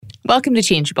Welcome to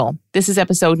Changeable. This is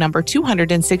episode number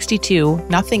 262,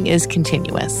 Nothing is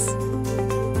Continuous.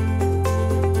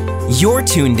 You're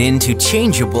tuned in to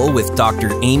Changeable with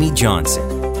Dr. Amy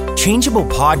Johnson. Changeable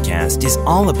podcast is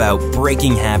all about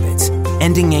breaking habits,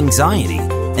 ending anxiety,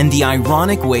 and the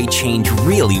ironic way change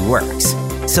really works.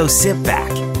 So sit back,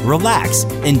 relax,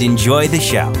 and enjoy the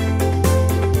show.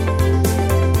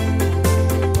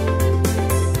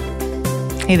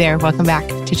 Hey there, welcome back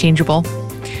to Changeable.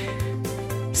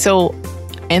 So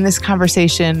in this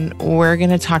conversation, we're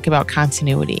going to talk about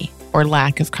continuity or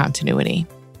lack of continuity.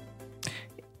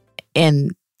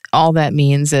 And all that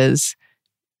means is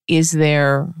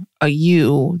there a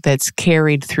you that's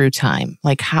carried through time?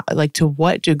 Like to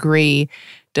what degree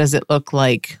does it look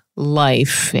like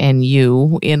life and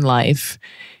you in life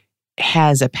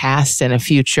has a past and a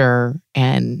future,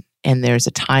 and there's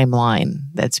a timeline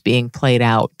that's being played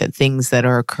out, that things that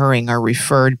are occurring are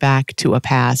referred back to a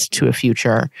past, to a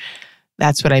future.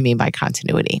 That's what I mean by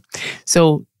continuity.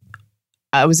 So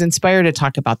I was inspired to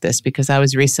talk about this because I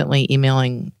was recently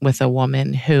emailing with a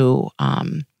woman who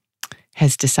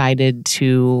has decided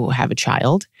to have a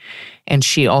child. And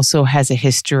she also has a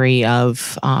history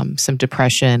of some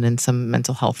depression and some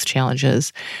mental health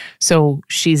challenges. So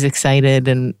she's excited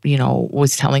and,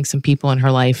 was telling some people in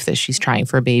her life that she's trying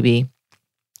for a baby.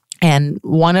 And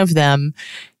one of them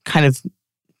kind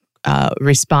of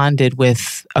responded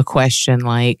with a question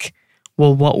like,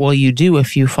 well, what will you do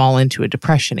if you fall into a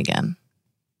depression again?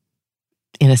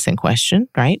 Innocent question,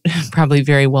 right? Probably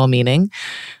very well-meaning.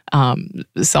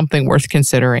 Something worth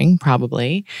considering,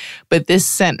 probably. But this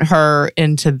sent her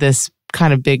into this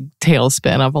kind of big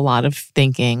tailspin of a lot of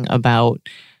thinking about,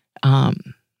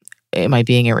 am I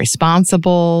being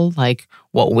irresponsible? Like,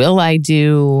 what will I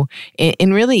do?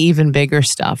 And really even bigger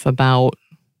stuff about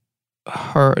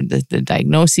the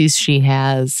diagnoses she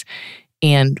has,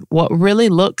 and what really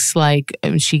looks like,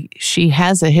 she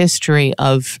has a history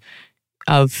of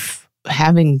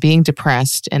being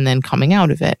depressed and then coming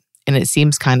out of it. And it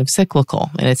seems kind of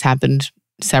cyclical, and it's happened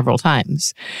several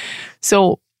times.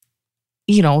 So,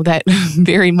 that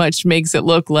very much makes it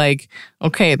look like,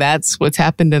 okay, that's what's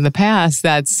happened in the past.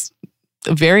 That's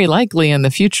very likely in the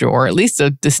future, or at least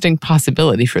a distinct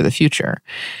possibility for the future.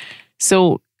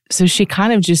 So she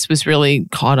kind of just was really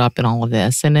caught up in all of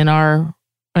this. And in our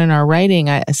writing,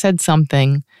 I said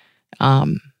something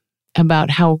about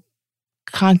how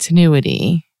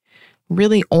continuity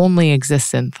really only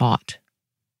exists in thought.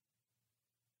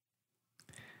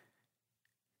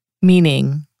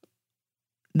 Meaning,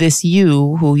 this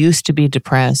you who used to be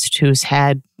depressed, who's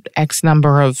had X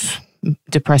number of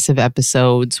depressive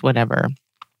episodes, whatever,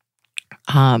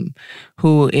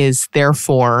 who is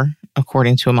therefore,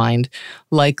 according to a mind,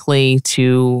 likely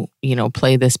to,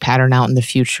 play this pattern out in the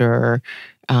future.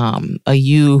 A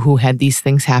you who had these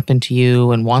things happen to you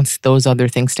and wants those other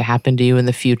things to happen to you in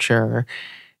the future.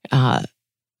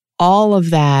 All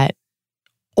of that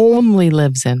only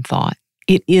lives in thought.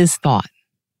 It is thought.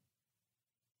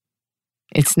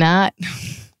 It's not,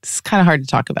 it's kind of hard to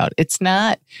talk about. It's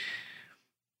not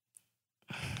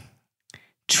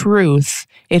truth.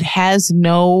 It has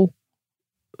no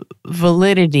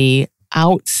validity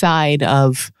outside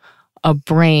of a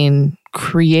brain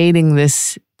creating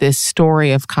this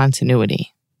story of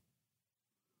continuity.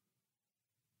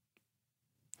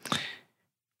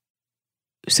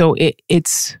 So it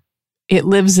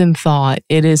lives in thought.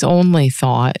 It is only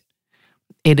thought.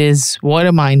 It is what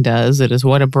a mind does. It is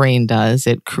what a brain does.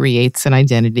 It creates an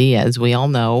identity, as we all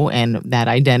know. And that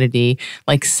identity,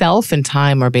 like self and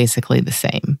time, are basically the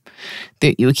same.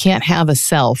 You can't have a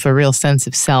self, a real sense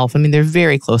of self. I mean, they're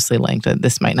very closely linked.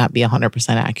 This might not be 100%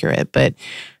 accurate, but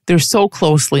they're so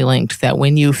closely linked that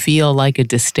when you feel like a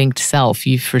distinct self,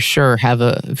 you for sure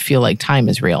feel like time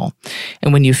is real.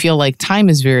 And when you feel like time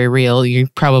is very real, you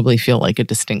probably feel like a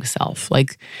distinct self.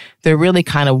 Like they're really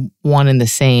kind of one and the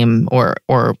same,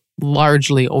 or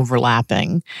largely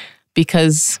overlapping,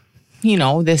 because,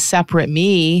 this separate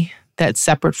me that's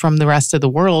separate from the rest of the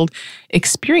world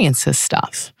experiences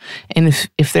stuff. And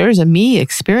if there's a me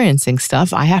experiencing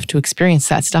stuff, I have to experience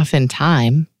that stuff in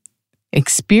time.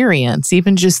 Experience,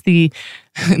 even just the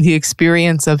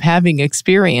experience of having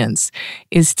experience,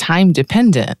 is time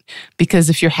dependent, because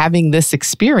if you're having this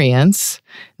experience,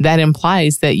 that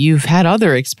implies that you've had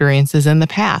other experiences in the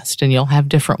past and you'll have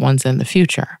different ones in the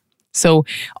future. So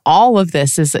all of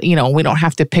this is, we don't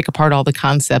have to pick apart all the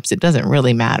concepts. It doesn't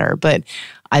really matter, but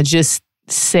I just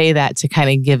say that to kind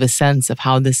of give a sense of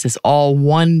how this is all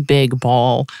one big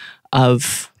ball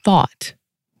of thought.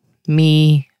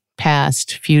 Me,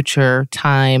 past, future,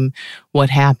 time, what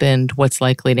happened, what's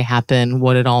likely to happen,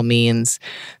 what it all means.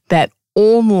 That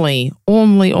only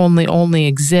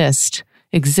exists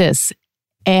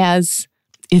as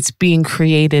it's being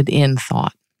created in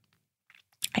thought.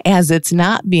 As it's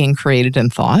not being created in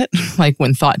thought, like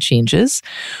when thought changes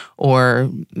or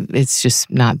it's just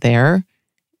not there,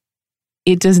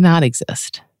 it does not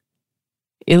exist.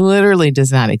 It literally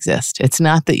does not exist. It's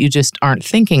not that you just aren't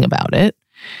thinking about it.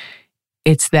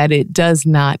 It's that it does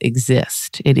not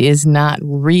exist. It is not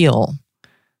real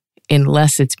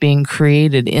unless it's being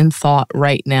created in thought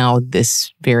right now,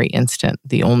 this very instant,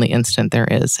 the only instant there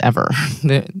is ever.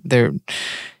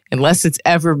 Unless it's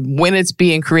ever, when it's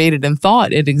being created in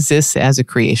thought, it exists as a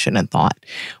creation in thought.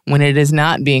 When it is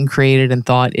not being created in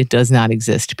thought, it does not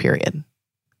exist, period.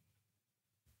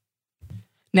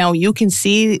 Now, you can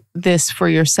see this for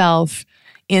yourself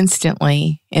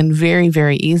instantly and very,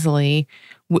 very easily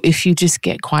if you just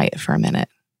get quiet for a minute.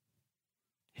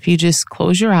 If you just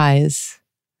close your eyes,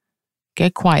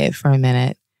 get quiet for a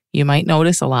minute, you might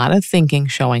notice a lot of thinking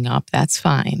showing up. That's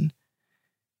fine.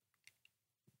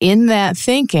 In that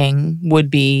thinking would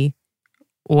be,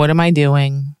 what am I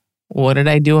doing? What did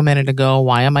I do a minute ago?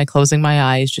 Why am I closing my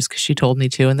eyes just because she told me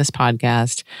to in this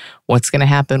podcast? What's going to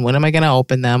happen? When am I going to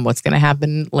open them? What's going to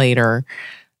happen later?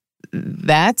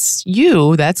 That's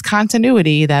you. That's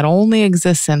continuity that only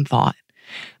exists in thought.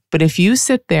 But if you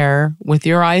sit there with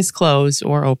your eyes closed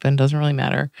or open, doesn't really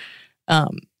matter.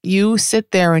 You sit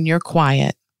there and you're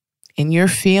quiet and you're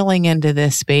feeling into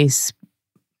this space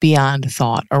beyond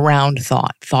thought, around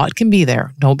thought. Thought can be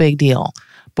there, no big deal.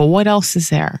 But what else is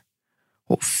there?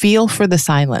 Well, feel for the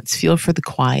silence, feel for the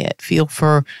quiet, feel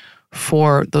for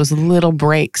those little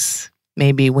breaks,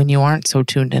 maybe when you aren't so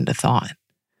tuned into thought.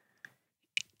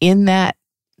 In that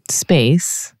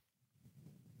space,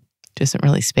 which isn't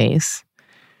really space,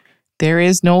 there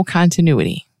is no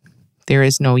continuity. There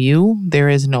is no you, there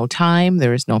is no time,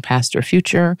 there is no past or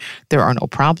future, there are no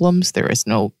problems, there is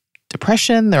no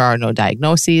depression, there are no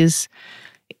diagnoses.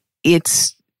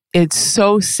 It's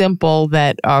so simple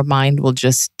that our mind will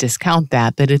just discount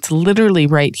that it's literally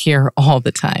right here all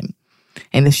the time.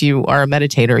 And if you are a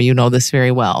meditator, you know this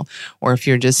very well. Or if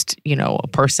you're just, a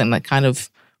person that kind of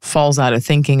falls out of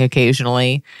thinking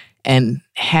occasionally and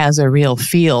has a real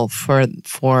feel for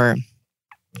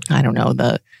I don't know,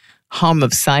 the hum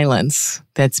of silence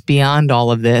that's beyond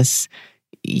all of this,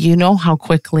 you know how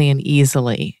quickly and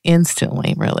easily,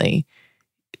 instantly, really,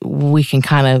 we can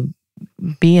kind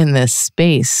of be in this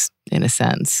space, in a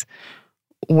sense,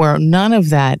 where none of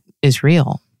that is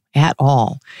real at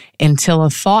all until a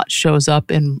thought shows up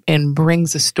and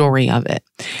brings a story of it.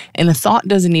 And a thought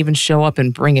doesn't even show up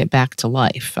and bring it back to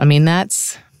life. I mean,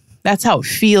 that's how it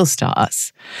feels to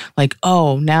us. Like,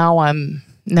 oh, now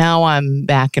I'm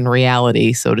back in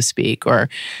reality, so to speak, or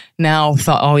now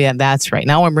thought, oh yeah, that's right.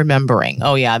 Now I'm remembering,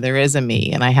 oh yeah, there is a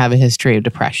me and I have a history of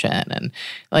depression. And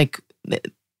like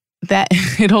that,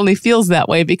 it only feels that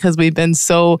way because we've been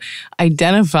so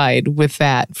identified with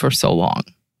that for so long.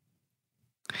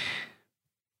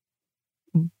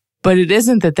 But it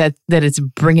isn't that it's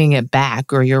bringing it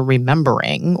back or you're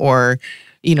remembering or,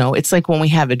 it's like when we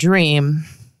have a dream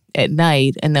at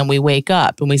night and then we wake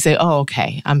up and we say, oh,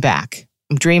 okay, I'm back.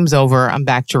 Dream's over. I'm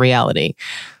back to reality.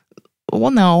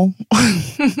 Well, no.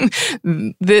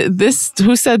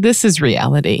 Who said this is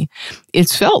reality?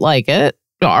 It's felt like it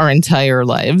our entire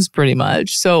lives, pretty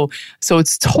much. So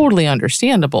it's totally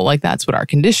understandable. Like that's what our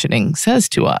conditioning says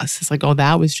to us. It's like, oh,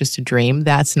 that was just a dream.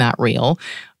 That's not real.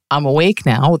 I'm awake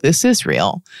now. This is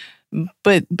real.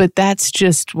 But that's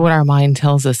just what our mind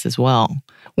tells us as well.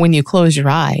 When you close your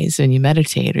eyes and you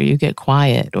meditate or you get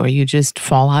quiet or you just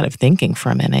fall out of thinking for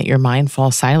a minute, your mind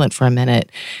falls silent for a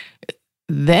minute,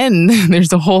 then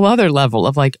there's a whole other level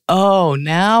of like, oh,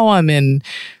 now I'm in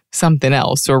something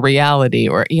else or reality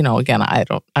or, again, I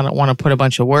don't want to put a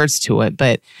bunch of words to it,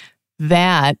 but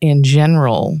that in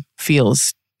general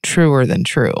feels truer than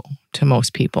true to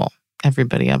most people.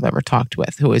 Everybody I've ever talked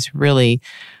with who has really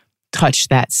touched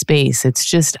that space. It's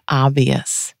just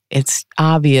obvious. It's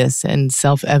obvious and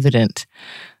self-evident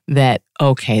that,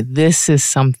 okay, this is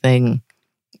something,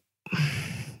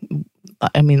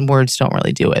 I mean, words don't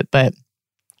really do it, but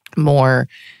more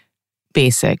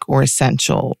basic or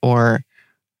essential or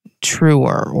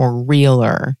truer or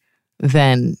realer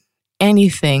than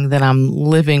anything that I'm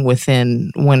living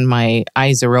within when my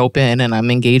eyes are open and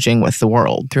I'm engaging with the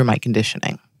world through my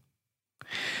conditioning.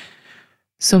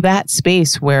 So that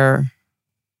space where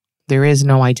there is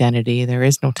no identity, there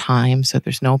is no time, so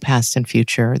there's no past and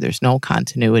future, there's no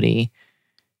continuity.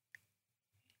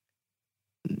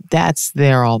 That's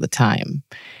there all the time.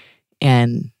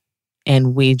 And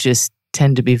we just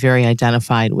tend to be very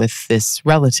identified with this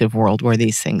relative world where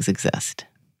these things exist.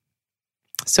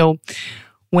 So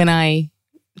when I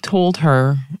told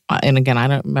her, and again, I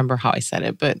don't remember how I said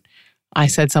it, but I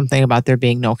said something about there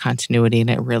being no continuity, and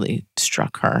it really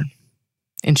struck her.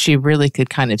 And she really could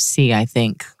kind of see, I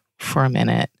think, for a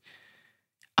minute,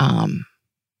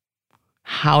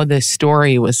 how this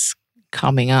story was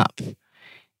coming up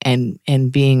and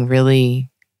being really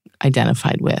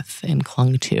identified with and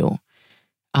clung to.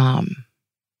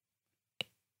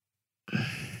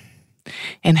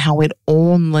 And how it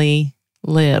only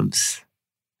lives,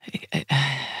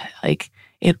 like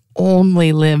it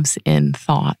only lives in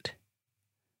thought.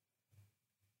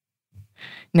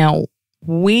 Now,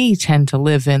 we tend to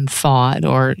live in thought,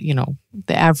 or,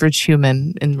 the average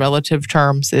human in relative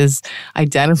terms is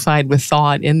identified with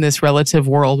thought in this relative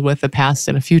world with a past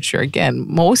and a future, again,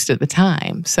 most of the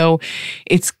time. So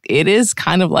it is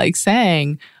kind of like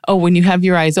saying, oh, when you have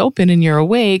your eyes open and you're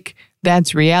awake,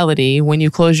 that's reality. When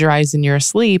you close your eyes and you're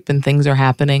asleep and things are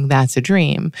happening, that's a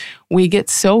dream. We get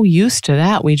so used to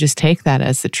that, we just take that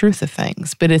as the truth of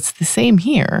things. But it's the same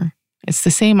here. It's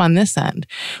the same on this end.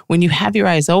 When you have your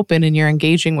eyes open and you're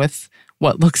engaging with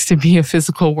what looks to be a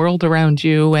physical world around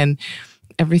you and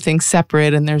everything's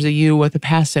separate and there's a you with a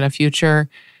past and a future,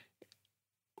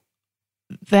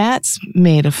 that's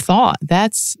made of thought.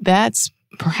 That's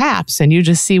perhaps, and you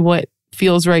just see what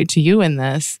feels right to you in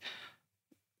this,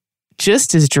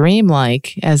 just as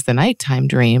dreamlike as the nighttime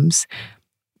dreams,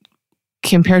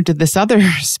 compared to this other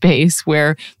space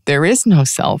where there is no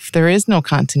self, there is no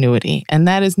continuity. And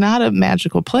that is not a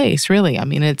magical place, really. I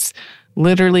mean, it's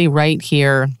literally right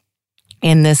here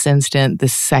in this instant, the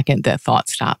second that thought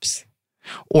stops.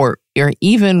 Or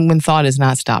even when thought is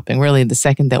not stopping, really the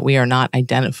second that we are not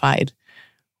identified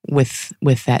with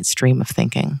that stream of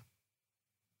thinking.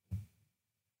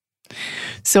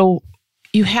 So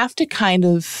you have to kind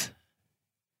of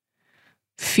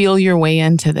feel your way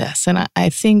into this. And I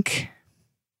think,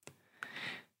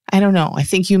 I don't know, I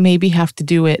think you maybe have to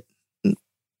do it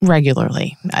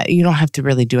regularly. You don't have to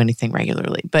really do anything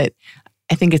regularly, but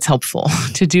I think it's helpful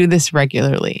to do this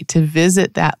regularly, to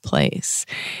visit that place.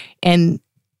 And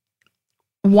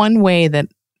one way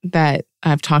that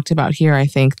I've talked about here, I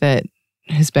think that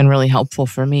has been really helpful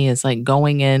for me is like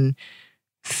going in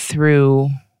through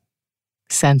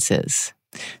senses.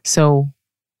 So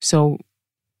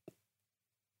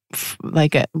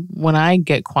like when I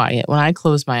get quiet, when I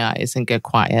close my eyes and get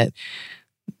quiet,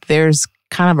 there's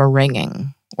kind of a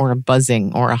ringing or a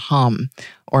buzzing or a hum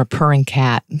or a purring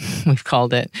cat, we've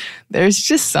called it. There's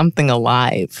just something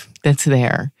alive that's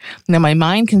there. Now, my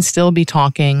mind can still be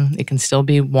talking. It can still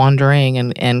be wandering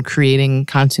and creating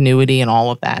continuity and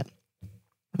all of that.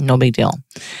 No big deal.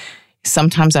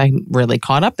 Sometimes I'm really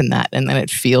caught up in that, and then it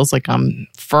feels like I'm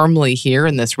firmly here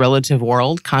in this relative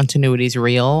world. Continuity is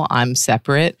real. I'm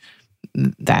separate.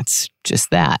 That's just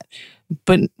that.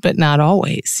 But not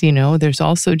always, There's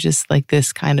also just like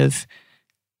this kind of,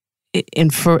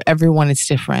 and for everyone it's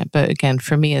different. But again,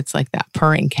 for me, it's like that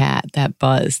purring cat, that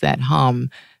buzz, that hum.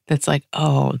 That's like,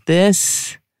 oh,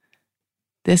 this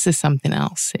is something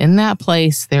else. In that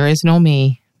place, there is no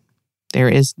me. There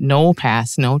is no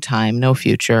past, no time, no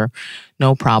future,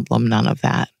 no problem, none of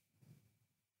that.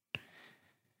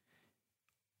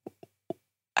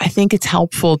 I think it's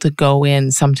helpful to go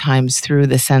in sometimes through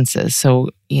the senses. So,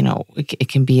 it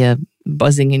can be a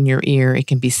buzzing in your ear. It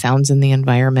can be sounds in the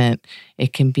environment.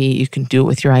 It can be, you can do it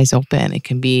with your eyes open. It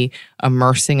can be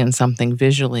immersing in something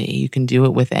visually. You can do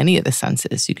it with any of the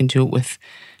senses. You can do it with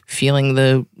feeling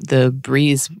the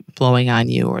breeze blowing on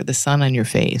you or the sun on your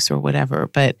face or whatever.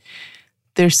 But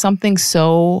there's something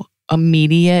so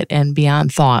immediate and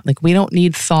beyond thought. Like, we don't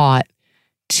need thought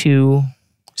to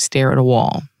stare at a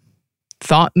wall.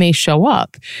 Thought may show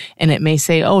up and it may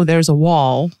say, oh, there's a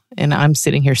wall and I'm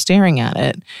sitting here staring at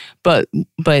it. But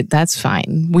that's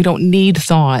fine. We don't need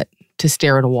thought to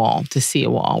stare at a wall, to see a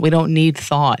wall. We don't need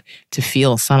thought to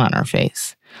feel sun on our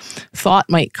face. Thought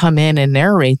might come in and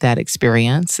narrate that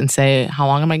experience and say, how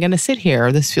long am I going to sit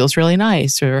here? This feels really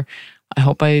nice. Or I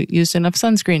hope I used enough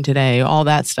sunscreen today. All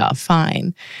that stuff.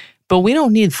 Fine. But we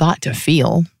don't need thought to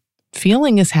feel.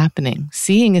 Feeling is happening.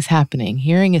 Seeing is happening.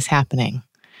 Hearing is happening.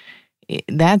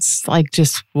 That's like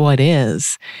just what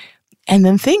is. And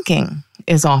then thinking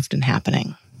is often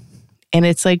happening. And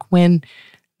it's like when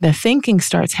the thinking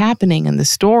starts happening and the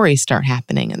stories start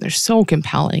happening and they're so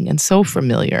compelling and so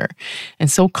familiar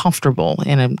and so comfortable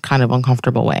in a kind of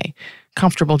uncomfortable way.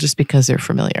 Comfortable just because they're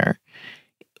familiar.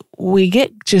 We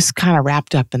get just kind of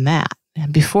wrapped up in that.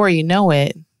 And before you know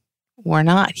it, we're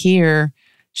not here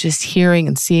just hearing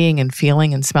and seeing and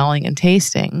feeling and smelling and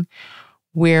tasting.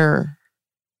 We're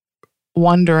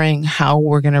wondering how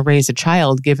we're going to raise a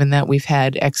child given that we've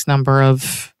had X number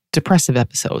of depressive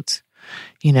episodes.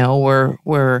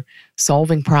 We're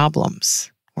solving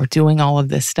problems. We're doing all of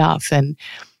this stuff. And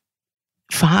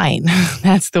fine,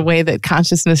 that's the way that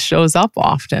consciousness shows up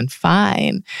often.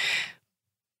 Fine.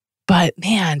 But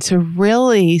man, to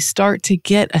really start to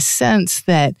get a sense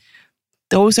that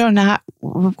those are not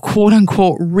quote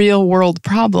unquote real world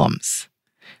problems.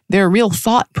 They're real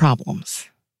thought problems.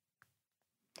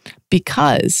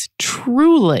 Because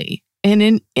truly, in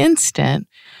an instant,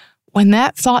 when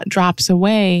that thought drops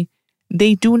away,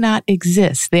 they do not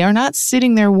exist. They are not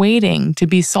sitting there waiting to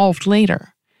be solved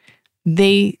later.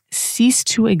 They cease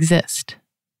to exist.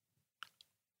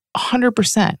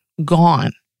 100%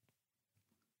 gone.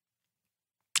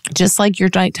 Just like your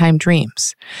nighttime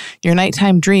dreams. Your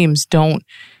nighttime dreams don't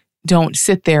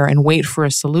sit there and wait for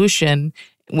a solution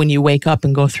when you wake up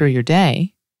and go through your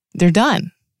day. They're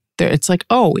done. It's like,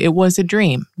 oh, it was a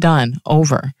dream. Done.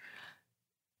 Over.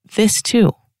 This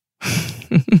too.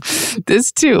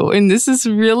 This too. And this is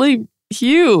really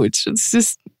huge. It's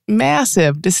just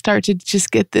massive to start to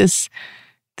just get this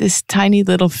tiny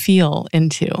little feel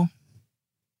into.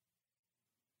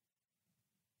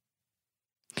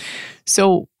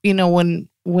 So, when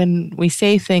we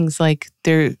say things like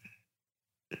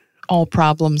all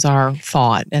problems are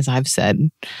thought, as I've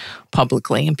said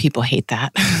publicly, and people hate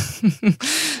that.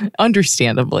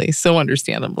 Understandably, so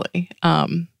understandably.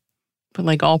 But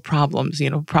like all problems,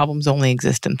 problems only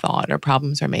exist in thought, or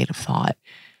problems are made of thought.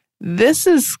 This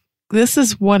is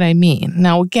what I mean.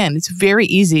 Now, again, it's very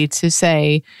easy to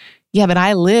say, yeah, but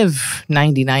I live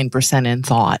 99% in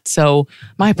thought, so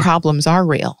my problems are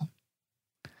real.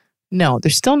 No,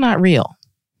 they're still not real.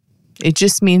 It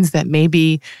just means that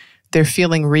maybe they're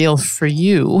feeling real for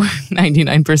you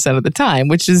 99% of the time,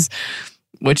 which is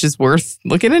worth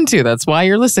looking into. That's why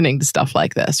you're listening to stuff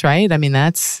like this, right? I mean,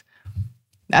 that's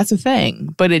a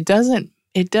thing, but it doesn't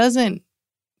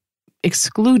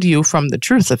exclude you from the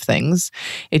truth of things.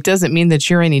 It doesn't mean that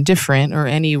you're any different or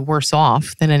any worse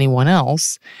off than anyone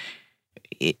else.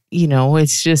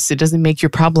 It's just, it doesn't make your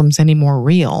problems any more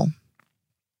real.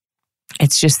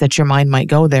 It's just that your mind might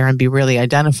go there and be really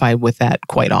identified with that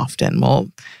quite often. Well,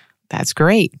 that's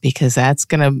great, because that's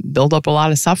going to build up a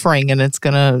lot of suffering, and it's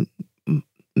going to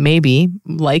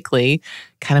likely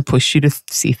kind of push you to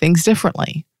see things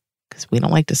differently, because we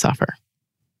don't like to suffer.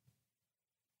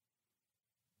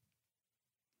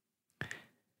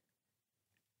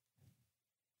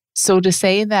 So to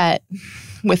say that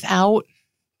without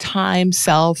time,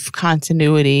 self,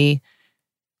 continuity,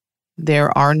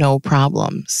 there are no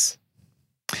problems.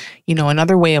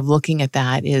 Another way of looking at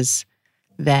that is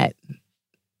that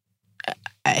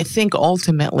I think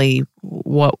ultimately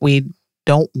what we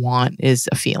don't want is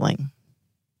a feeling.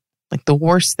 Like the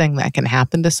worst thing that can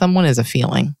happen to someone is a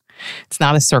feeling. It's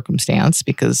not a circumstance,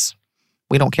 because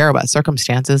we don't care about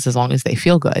circumstances as long as they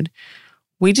feel good.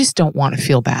 We just don't want to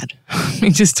feel bad. We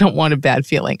just don't want a bad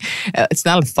feeling. It's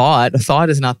not a thought. A thought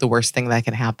is not the worst thing that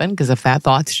can happen, because if that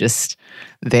thought's just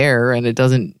there and it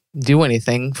doesn't do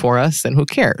anything for us, then who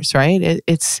cares, right?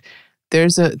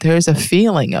 There's a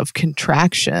feeling of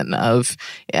contraction of,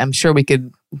 I'm sure we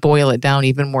could boil it down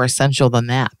even more essential than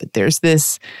that, but there's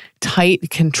this tight,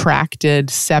 contracted,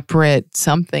 separate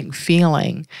something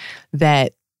feeling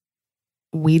that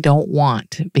we don't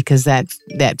want, because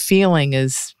that feeling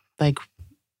is like,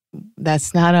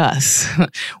 that's not us.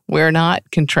 We're not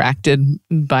contracted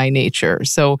by nature.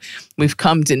 So we've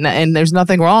come to, and there's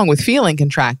nothing wrong with feeling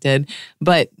contracted,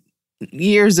 but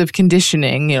years of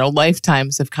conditioning,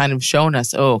 lifetimes have kind of shown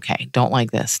us, oh, okay, don't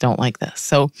like this.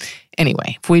 So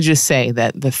anyway, if we just say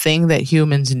that the thing that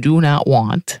humans do not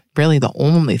want, really the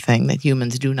only thing that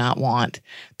humans do not want,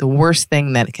 the worst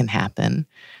thing that can happen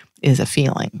is a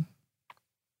feeling.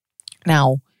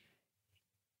 Now,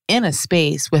 in a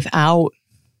space without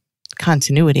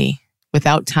continuity,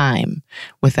 without time,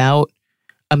 without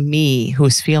a me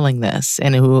who's feeling this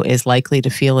and who is likely to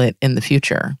feel it in the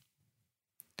future,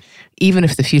 even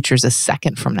if the future is a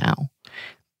second from now,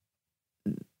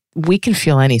 we can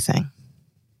feel anything.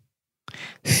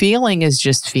 Feeling is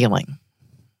just feeling.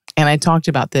 And I talked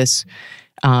about this,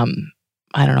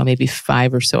 maybe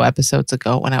 5 or so episodes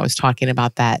ago, when I was talking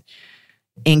about that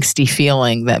angsty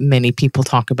feeling that many people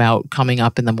talk about coming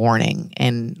up in the morning,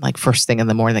 and like first thing in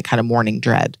the morning, that kind of morning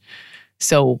dread.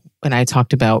 So when I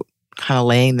talked about kind of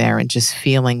laying there and just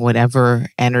feeling whatever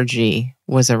energy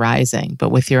was arising, but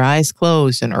with your eyes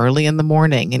closed and early in the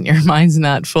morning and your mind's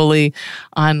not fully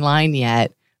online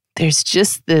yet, there's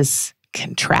just this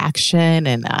contraction,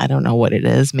 and I don't know what it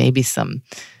is, maybe some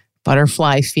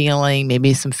butterfly feeling,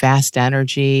 maybe some fast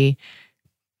energy.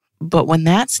 But when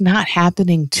that's not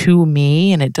happening to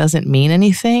me and it doesn't mean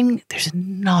anything, there's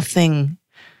nothing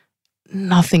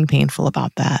nothing painful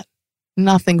about that.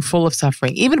 Nothing full of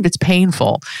suffering. Even if it's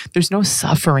painful, there's no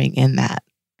suffering in that.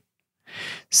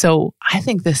 So I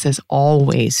think this is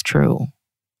always true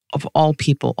of all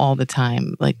people all the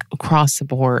time, like across the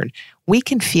board. We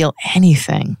can feel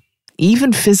anything,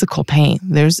 even physical pain.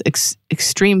 There's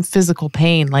extreme physical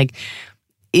pain, like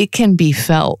it can be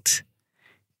felt.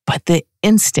 But the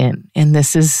instant, and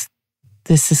this is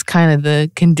kind of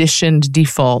the conditioned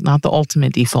default, not the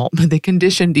ultimate default, but the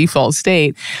conditioned default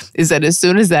state is that as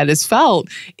soon as that is felt,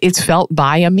 it's felt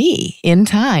by a me in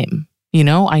time. You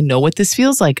know, I know what this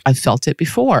feels like. I've felt it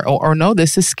before. Or no,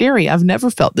 this is scary. I've never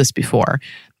felt this before.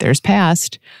 There's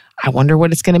past. I wonder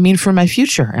what it's going to mean for my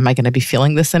future. Am I going to be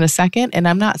feeling this in a second? And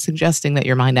I'm not suggesting that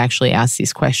your mind actually asks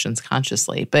these questions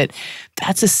consciously, but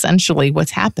that's essentially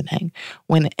what's happening.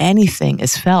 When anything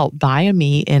is felt by a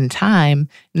me in time,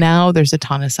 now there's a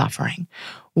ton of suffering.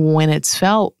 When it's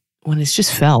felt, when it's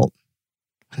just felt,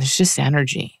 when there's just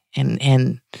energy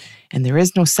and there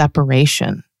is no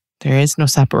separation. There is no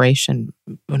separation,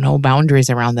 no boundaries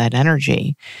around that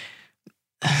energy.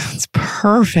 It's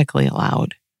perfectly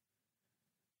allowed.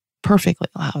 Perfectly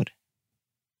allowed.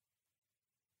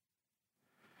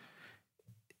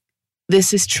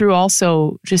 This is true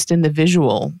also just in the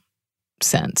visual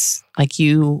sense. Like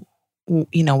you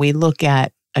know, we look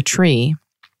at a tree,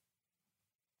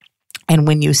 and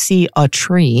when you see a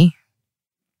tree,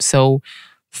 so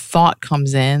thought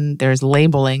comes in, there's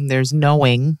labeling, there's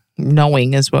knowing.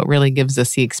 Knowing is what really gives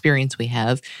us the experience we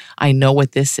have. I know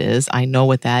what this is. I know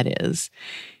what that is.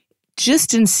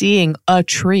 Just in seeing a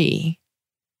tree,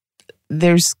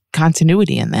 there's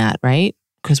continuity in that, right?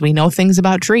 Because we know things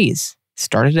about trees. It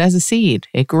started as a seed.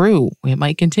 It grew. It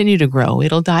might continue to grow.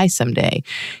 It'll die someday.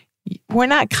 We're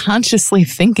not consciously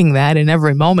thinking that in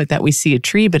every moment that we see a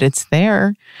tree, but it's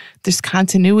there. There's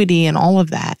continuity in all of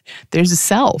that. There's a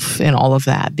self in all of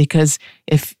that, because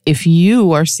if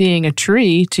you are seeing a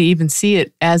tree, to even see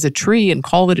it as a tree and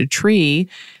call it a tree,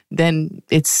 then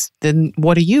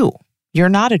what are you? You're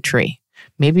not a tree.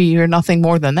 Maybe you're nothing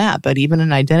more than that, but even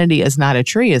an identity as not a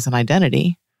tree is an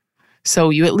identity.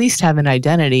 So you at least have an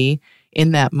identity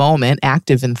in that moment,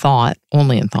 active in thought,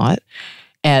 only in thought,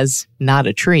 as not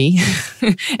a tree.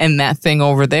 And that thing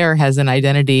over there has an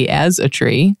identity as a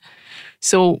tree.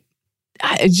 So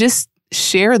I just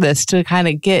share this to kind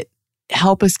of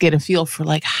help us get a feel for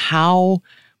like how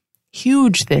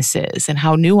huge this is and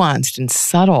how nuanced and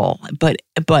subtle,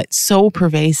 but so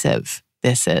pervasive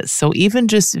this is. So even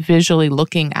just visually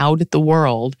looking out at the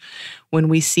world, when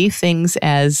we see things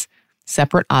as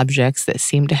separate objects that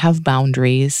seem to have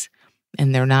boundaries,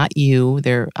 and they're not you,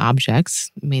 they're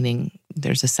objects, meaning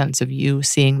there's a sense of you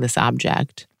seeing this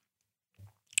object,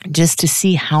 just to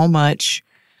see how much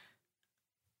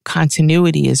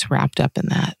continuity is wrapped up in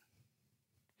that.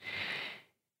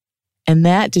 And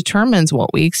that determines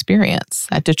what we experience.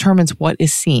 That determines what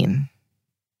is seen.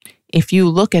 If you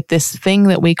look at this thing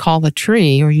that we call a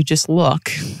tree, or you just look,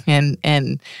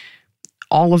 and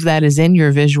all of that is in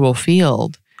your visual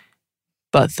field,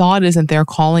 but thought isn't there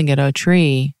calling it a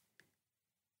tree.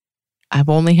 I've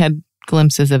only had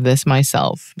glimpses of this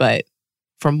myself, but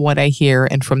from what I hear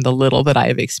and from the little that I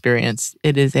have experienced,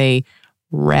 it is a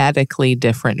radically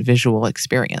different visual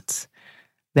experience.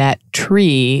 That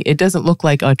tree, it doesn't look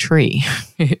like a tree.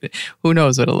 Who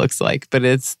knows what it looks like, but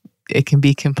it can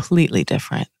be completely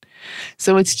different.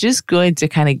 So it's just good to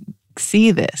kind of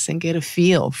see this and get a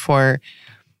feel for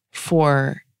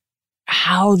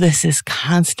how this is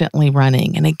constantly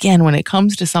running. And again, when it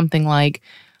comes to something like,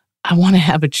 I want to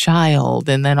have a child,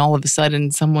 and then all of a sudden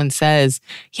someone says,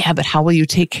 yeah, but how will you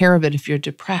take care of it if you're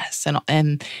depressed?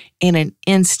 And in an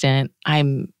instant, I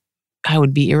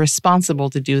would be irresponsible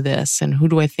to do this. And who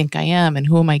do I think I am? And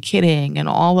who am I kidding? And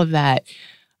all of that.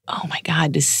 Oh my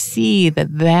God, to see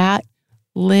that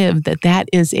lived, that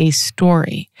is a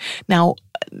story. Now,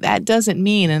 that doesn't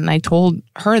mean, and I told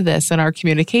her this in our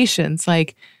communications,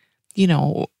 like, you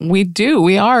know,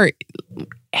 we are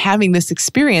having this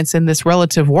experience in this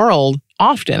relative world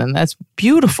often, and that's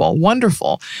beautiful,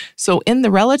 wonderful. So in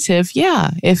the relative,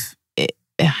 yeah,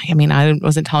 I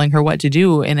wasn't telling her what to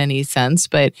do in any sense,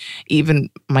 but even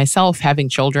myself having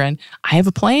children, I have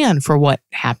a plan for what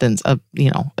happens,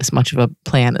 as much of a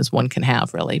plan as one can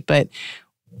have, really. But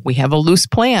we have a loose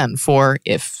plan for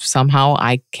if somehow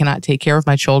I cannot take care of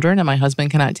my children and my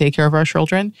husband cannot take care of our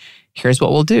children, here's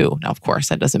what we'll do. Now, of course,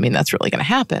 that doesn't mean that's really going to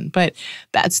happen, but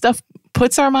that stuff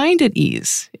puts our mind at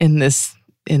ease in this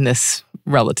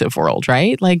relative world,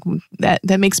 right? Like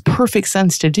that makes perfect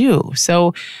sense to do.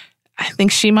 So I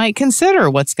think she might consider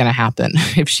what's going to happen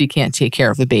if she can't take care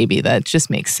of the baby. That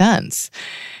just makes sense.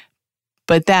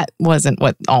 But that wasn't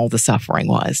what all the suffering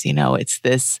was. It's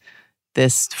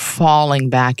this falling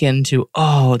back into,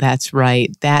 oh, that's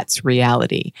right, that's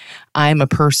reality. I'm a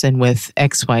person with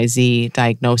XYZ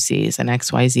diagnoses and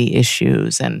XYZ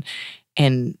issues,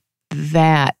 and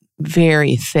that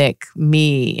very thick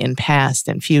me in past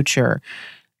and future.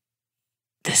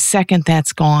 The second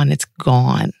that's gone, it's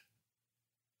gone.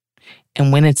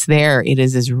 And when it's there, it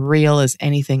is as real as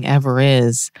anything ever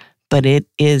is, but it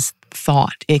is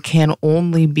thought. It can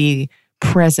only be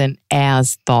present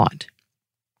as thought.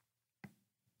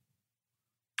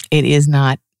 It is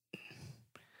not,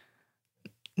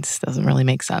 this doesn't really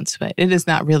make sense, but it is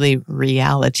not really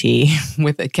reality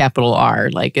with a capital R.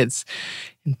 Like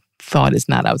thought is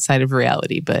not outside of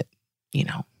reality, but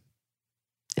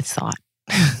it's thought.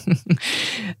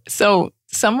 So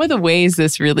some of the ways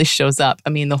this really shows up,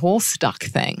 the whole stuck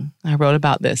thing, I wrote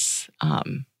about this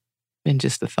in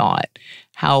just a thought,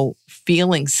 how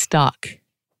feeling stuck,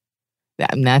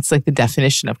 and that's like the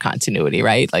definition of continuity,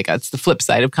 right? Like that's the flip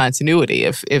side of continuity.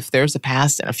 If there's a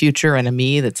past and a future and a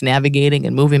me that's navigating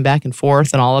and moving back and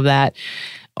forth and all of that,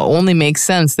 only makes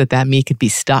sense that me could be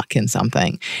stuck in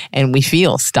something. And we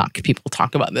feel stuck. People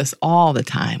talk about this all the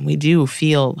time. We do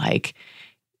feel like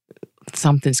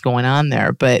something's going on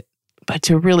there, but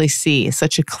to really see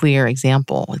such a clear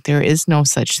example, there is no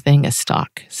such thing as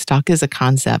stuck. Stuck is a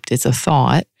concept. It's a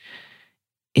thought.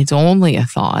 It's only a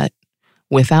thought.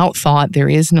 Without thought, there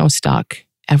is no stuck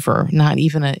ever, not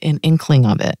even an inkling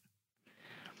of it.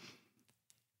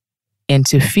 And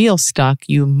to feel stuck,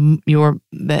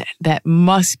 that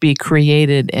must be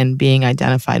created and being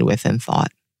identified with in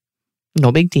thought.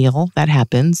 No big deal. That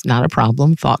happens. Not a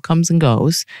problem. Thought comes and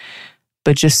goes.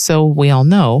 But just so we all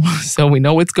know, so we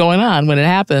know what's going on when it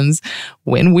happens,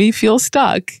 when we feel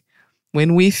stuck,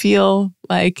 when we feel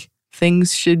like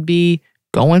things should be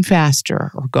going faster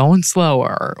or going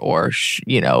slower or,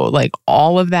 like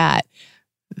all of that,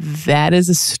 that is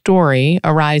a story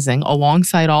arising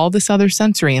alongside all this other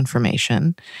sensory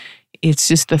information. It's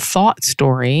just a thought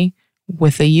story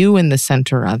with a you in the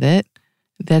center of it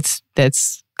that's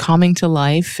coming to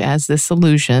life as this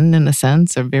illusion, in a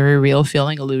sense, a very real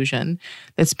feeling illusion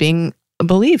that's being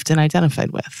believed and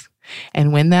identified with.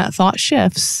 And when that thought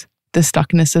shifts, the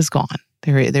stuckness is gone.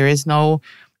 There is no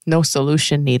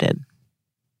solution needed.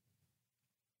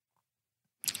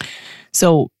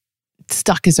 So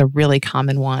stuck is a really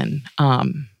common one.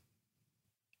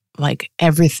 Like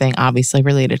everything obviously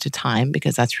related to time,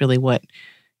 because that's really what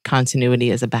continuity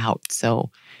is about.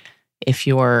 So if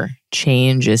your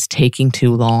change is taking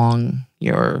too long,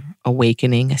 your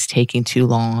awakening is taking too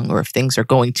long, or if things are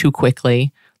going too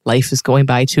quickly, life is going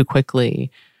by too quickly,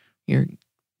 your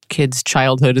kid's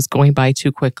childhood is going by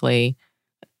too quickly,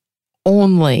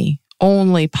 only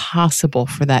possible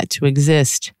for that to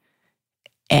exist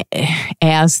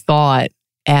as thought,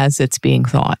 as it's being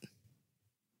thought.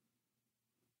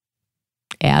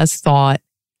 As thought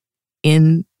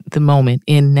in the moment,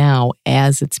 in now,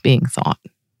 as it's being thought.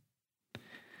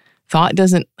 Thought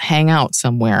doesn't hang out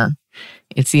somewhere.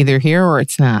 It's either here or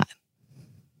it's not.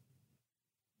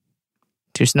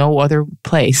 There's no other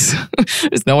place.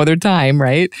 There's no other time,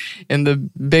 right? In the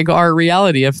big R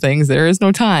reality of things, there is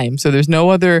no time. So there's no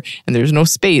other, and there's no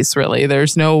space really.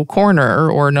 There's no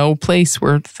corner or no place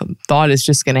where thought is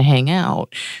just going to hang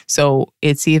out. So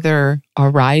it's either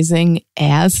arising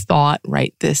as thought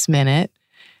right this minute,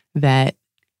 that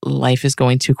life is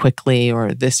going too quickly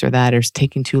or this or that or is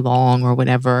taking too long or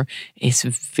whatever. It's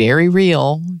very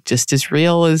real, just as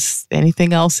real as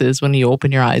anything else is when you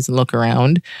open your eyes and look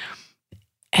around.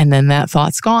 And then that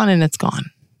thought's gone and it's gone.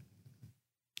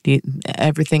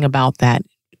 Everything about that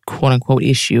quote unquote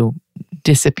issue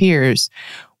disappears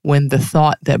when the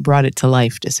thought that brought it to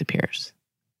life disappears.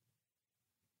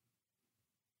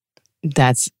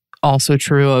 That's also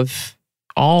true of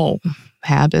all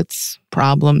habits,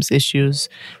 problems, issues.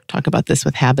 We talk about this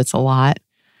with habits a lot.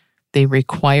 They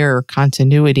require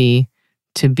continuity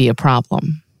to be a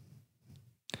problem.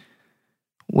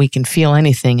 We can feel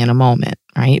anything in a moment,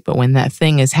 right? But when that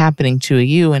thing is happening to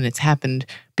you and it's happened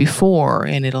before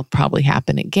and it'll probably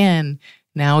happen again,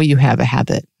 now you have a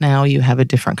habit. Now you have a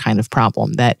different kind of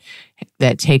problem that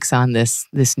takes on this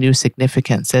new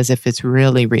significance as if it's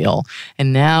really real.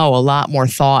 And now a lot more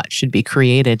thought should be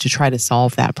created to try to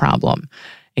solve that problem,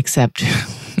 except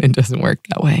it doesn't work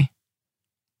that way.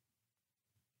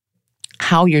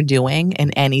 How you're doing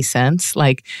in any sense,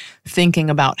 like thinking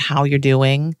about how you're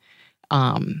doing,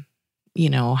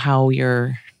 how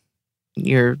your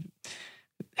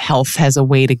health has a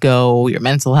way to go, your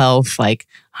mental health, like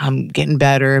I'm getting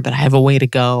better, but I have a way to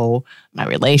go. My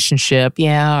relationship,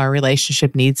 our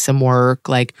relationship needs some work.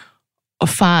 Like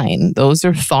fine. Those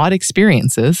are thought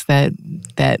experiences that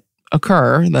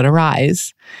occur, that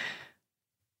arise.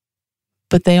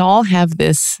 But they all have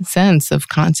this sense of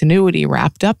continuity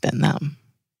wrapped up in them.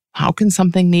 How can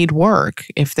something need work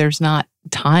if there's not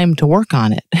time to work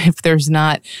on it? If there's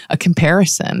not a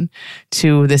comparison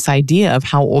to this idea of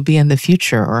how it will be in the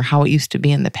future or how it used to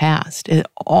be in the past?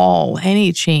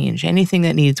 Any change, anything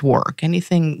that needs work,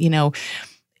 anything,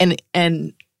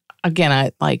 and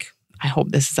again, I hope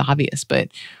this is obvious, but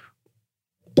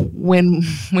when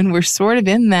we're sort of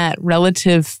in that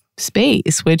relative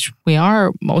space, which we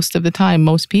are most of the time,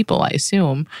 most people, I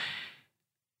assume,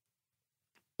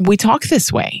 we talk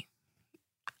this way.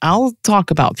 I'll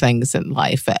talk about things in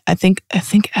life. I think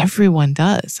everyone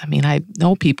does. I mean, I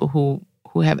know people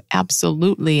who have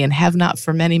absolutely, and have not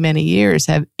for many, many years,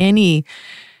 have any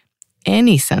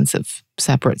sense of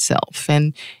separate self.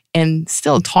 And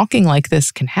still talking like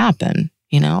this can happen.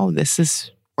 This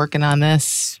is working on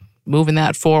this, moving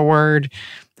that forward,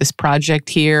 this project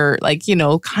here,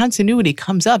 continuity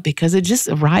comes up because it just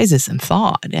arises in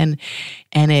thought and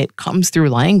it comes through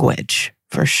language.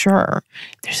 For sure.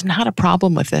 There's not a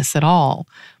problem with this at all.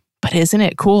 But isn't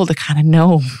it cool to kind of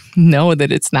know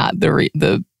that it's not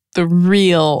the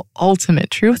real ultimate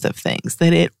truth of things,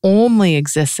 that it only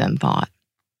exists in thought?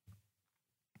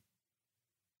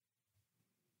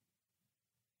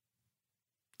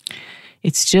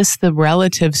 It's just the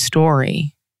relative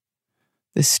story,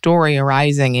 the story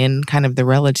arising in kind of the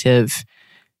relative,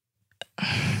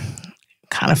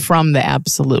 kind of from the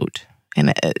absolute.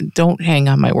 And don't hang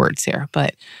on my words here,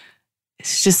 but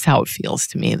it's just how it feels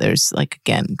to me. There's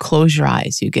again, close your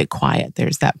eyes, you get quiet.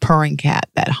 There's that purring cat,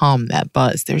 that hum, that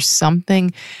buzz. There's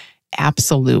something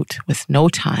absolute with no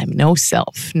time, no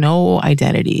self, no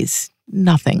identities,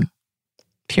 nothing,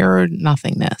 pure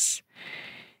nothingness.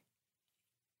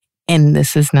 And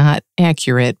this is not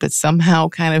accurate, but somehow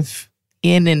kind of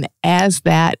in and as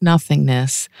that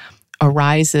nothingness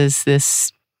arises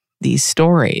these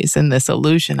stories and this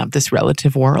illusion of this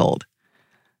relative world.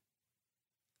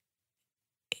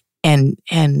 And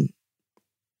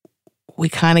we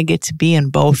kind of get to be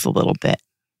in both a little bit.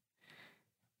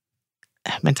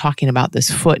 I've been talking about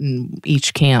this foot in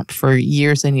each camp for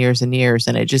years and years and years,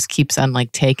 and it just keeps on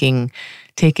taking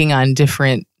on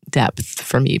different depth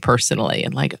for me personally.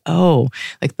 And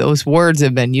those words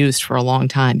have been used for a long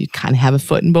time. You kind of have a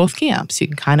foot in both camps. You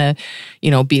can kind of,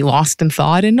 be lost in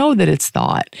thought and know that it's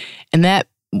thought. And that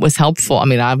was helpful. I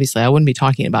mean, obviously I wouldn't be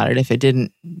talking about it if it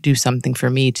didn't do something for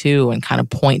me too, and kind of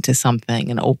point to something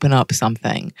and open up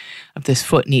something of this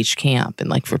foot in each camp.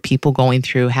 And for people going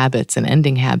through habits and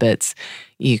ending habits,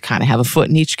 you kind of have a foot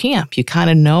in each camp. You kind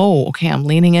of know, okay, I'm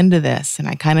leaning into this, and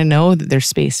I kind of know that there's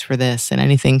space for this, and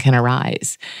anything can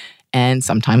arise. And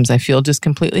sometimes I feel just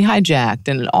completely hijacked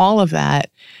and all of that.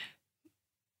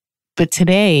 But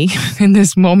today, in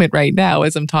this moment right now,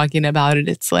 as I'm talking about it,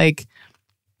 it's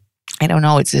I don't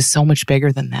know, it's just so much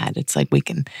bigger than that. It's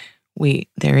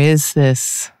there is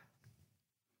this,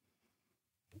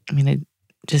 I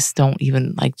just don't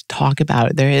even like to talk about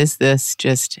it. There is this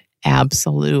just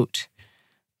absolute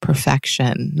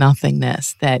perfection,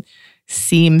 nothingness that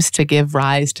seems to give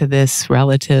rise to this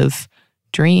relative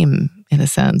dream, in a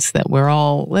sense, that we're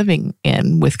all living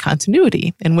in with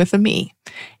continuity and with a me.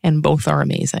 And both are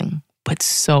amazing, but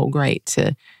so great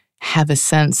to have a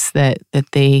sense that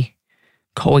they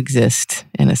coexist,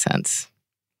 in a sense.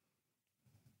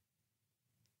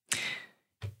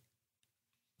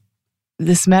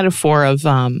 This metaphor of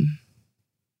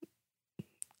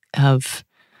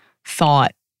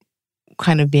thought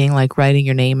kind of being like writing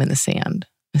your name in the sand.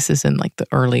 This is in the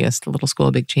earliest Little School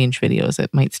of Big Change videos.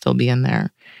 It might still be in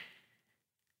there.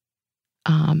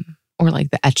 Or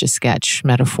the Etch-a-Sketch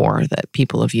metaphor that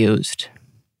people have used,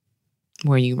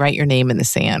 where you write your name in the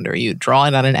sand or you draw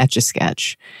it on an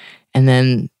Etch-a-Sketch, and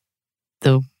then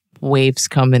the waves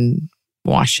come and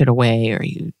wash it away, or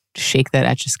you shake that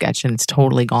Etch-a-Sketch and it's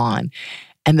totally gone.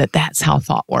 And that's how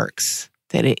thought works.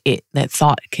 That that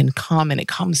thought can come and it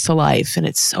comes to life and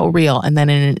it's so real. And then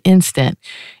in an instant,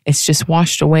 it's just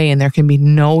washed away and there can be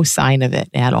no sign of it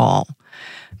at all.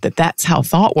 That's how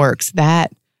thought works.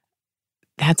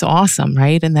 That's awesome,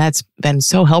 right? And that's been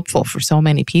so helpful for so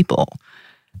many people.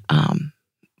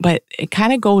 But it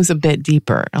kind of goes a bit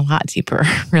deeper, a lot deeper,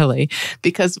 really,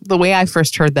 because the way I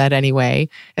first heard that anyway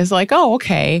is oh,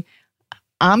 okay,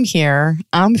 I'm here,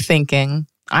 I'm thinking,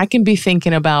 I can be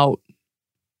thinking about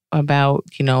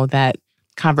that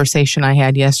conversation I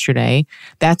had yesterday.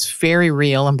 That's very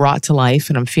real and brought to life,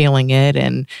 and I'm feeling it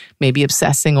and maybe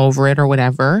obsessing over it or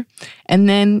whatever. And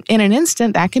then in an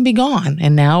instant, that can be gone.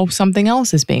 And now something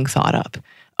else is being thought up.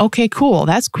 okay, cool.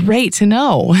 That's great to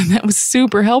know. That was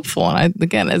super helpful. And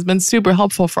again, it's been super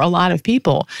helpful for a lot of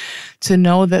people to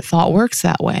know that thought works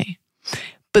that way.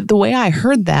 But the way I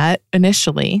heard that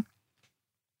initially,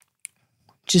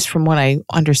 just from what I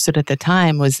understood at the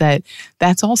time, was that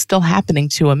that's all still happening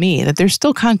to a me, that there's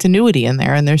still continuity in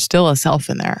there and there's still a self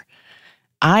in there.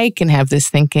 I can have this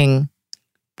thinking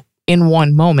in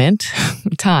one moment,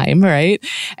 time, right?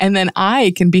 And then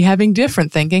I can be having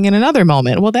different thinking in another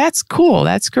moment. Well, that's cool.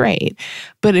 That's great.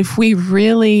 But if we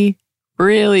really,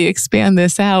 really expand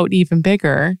this out even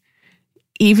bigger,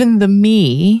 even the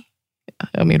me,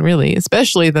 really,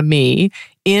 especially the me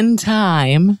in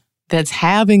time that's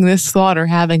having this thought or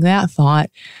having that thought,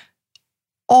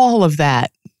 all of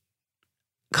that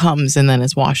comes and then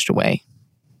is washed away,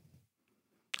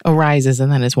 arises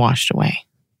and then is washed away.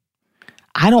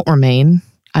 I don't remain.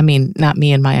 Not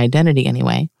me and my identity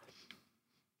anyway.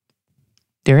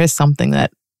 There is something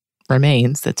that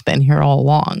remains that's been here all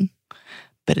along,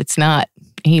 but it's not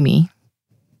Amy.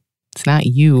 It's not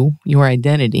you, your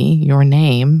identity, your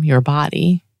name, your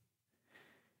body.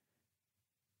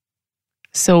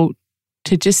 So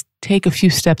to just take a few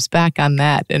steps back on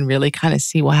that and really kind of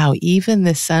see, wow, even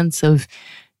this sense of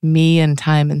me and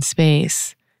time and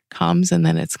space comes and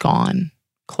then it's gone.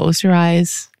 Close your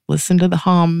eyes, listen to the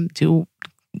hum,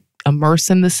 immerse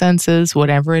in the senses,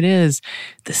 whatever it is.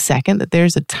 The second that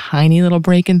there's a tiny little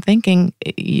break in thinking,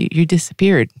 you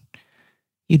disappeared.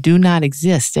 You do not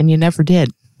exist, and you never did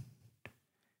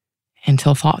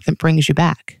until thought that brings you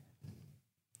back.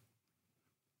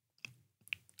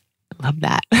 I love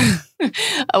that.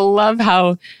 I love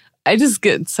how I just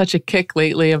get such a kick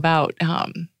lately about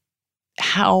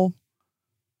how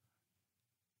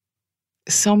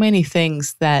so many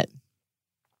things that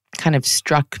kind of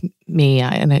struck me,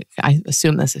 and I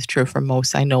assume this is true for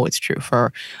most. I know it's true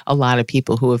for a lot of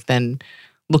people who have been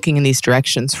looking in these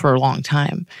directions for a long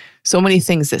time. So many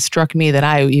things that struck me that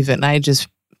I just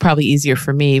probably easier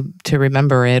for me to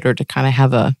remember it or to kind of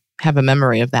have a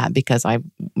memory of that because I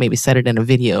maybe said it in a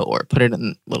video or put it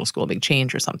in Little School Big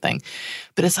Change or something.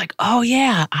 But it's like, oh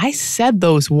yeah, I said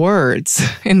those words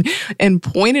and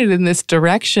pointed in this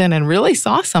direction and really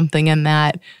saw something in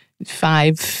that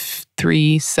 5,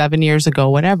 3, 7 years ago,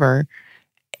 whatever.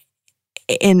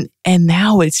 And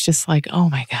now it's just like, oh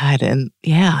my God. And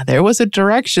yeah, there was a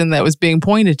direction that was being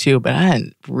pointed to, but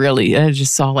I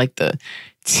just saw like the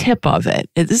tip of it.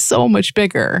 It is so much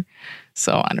bigger.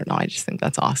 So I don't know. I just think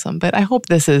that's awesome. But I hope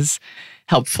this is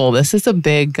helpful. This is a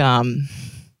big,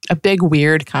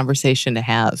 weird conversation to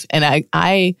have. And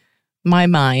my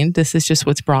mind, this is just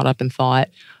what's brought up in thought,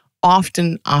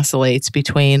 often oscillates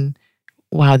between,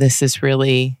 wow, this is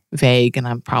really vague and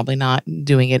I'm probably not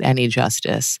doing it any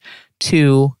justice,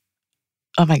 to,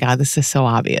 oh my God, this is so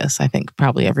obvious. I think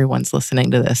probably everyone's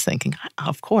listening to this thinking,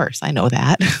 of course, I know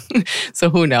that. So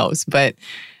who knows? But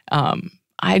I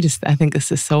think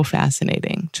this is so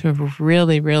fascinating to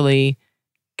really, really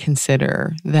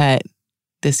consider that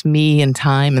this me and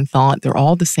time and thought, they're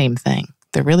all the same thing.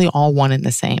 They're really all one and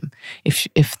the same.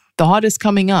 If thought is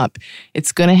coming up,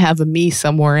 it's going to have a me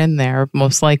somewhere in there,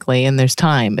 most likely, and there's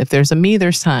time. If there's a me,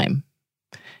 there's time.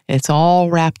 It's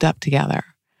all wrapped up together.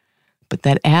 But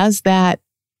that as that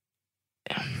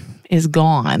is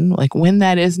gone, like when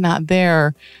that is not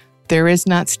there, there is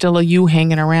not still a you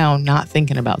hanging around not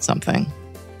thinking about something.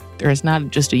 There is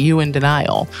not just a you in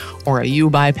denial or a you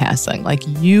bypassing. Like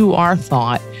you are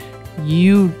thought.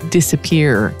 You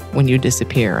disappear when you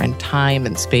disappear, and time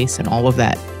and space and all of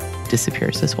that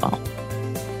disappears as well.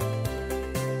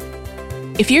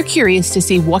 If you're curious to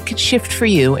see what could shift for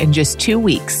you in just 2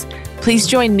 weeks, please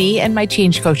join me and my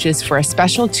change coaches for a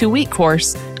special 2-week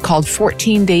course called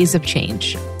 14 Days of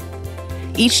Change.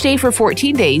 Each day for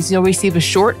 14 days, you'll receive a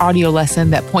short audio lesson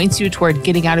that points you toward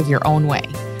getting out of your own way.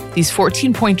 These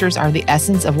 14 pointers are the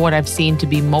essence of what I've seen to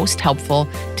be most helpful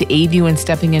to aid you in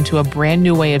stepping into a brand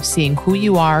new way of seeing who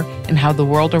you are and how the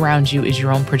world around you is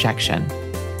your own projection.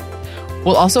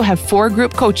 We'll also have 4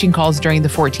 group coaching calls during the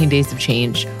 14 Days of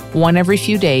Change, one every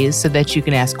few days, so that you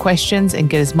can ask questions and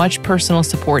get as much personal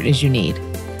support as you need.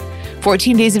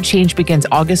 14 Days of Change begins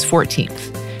August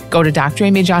 14th. Go to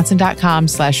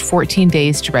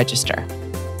dramyjohnson.com/14days to register.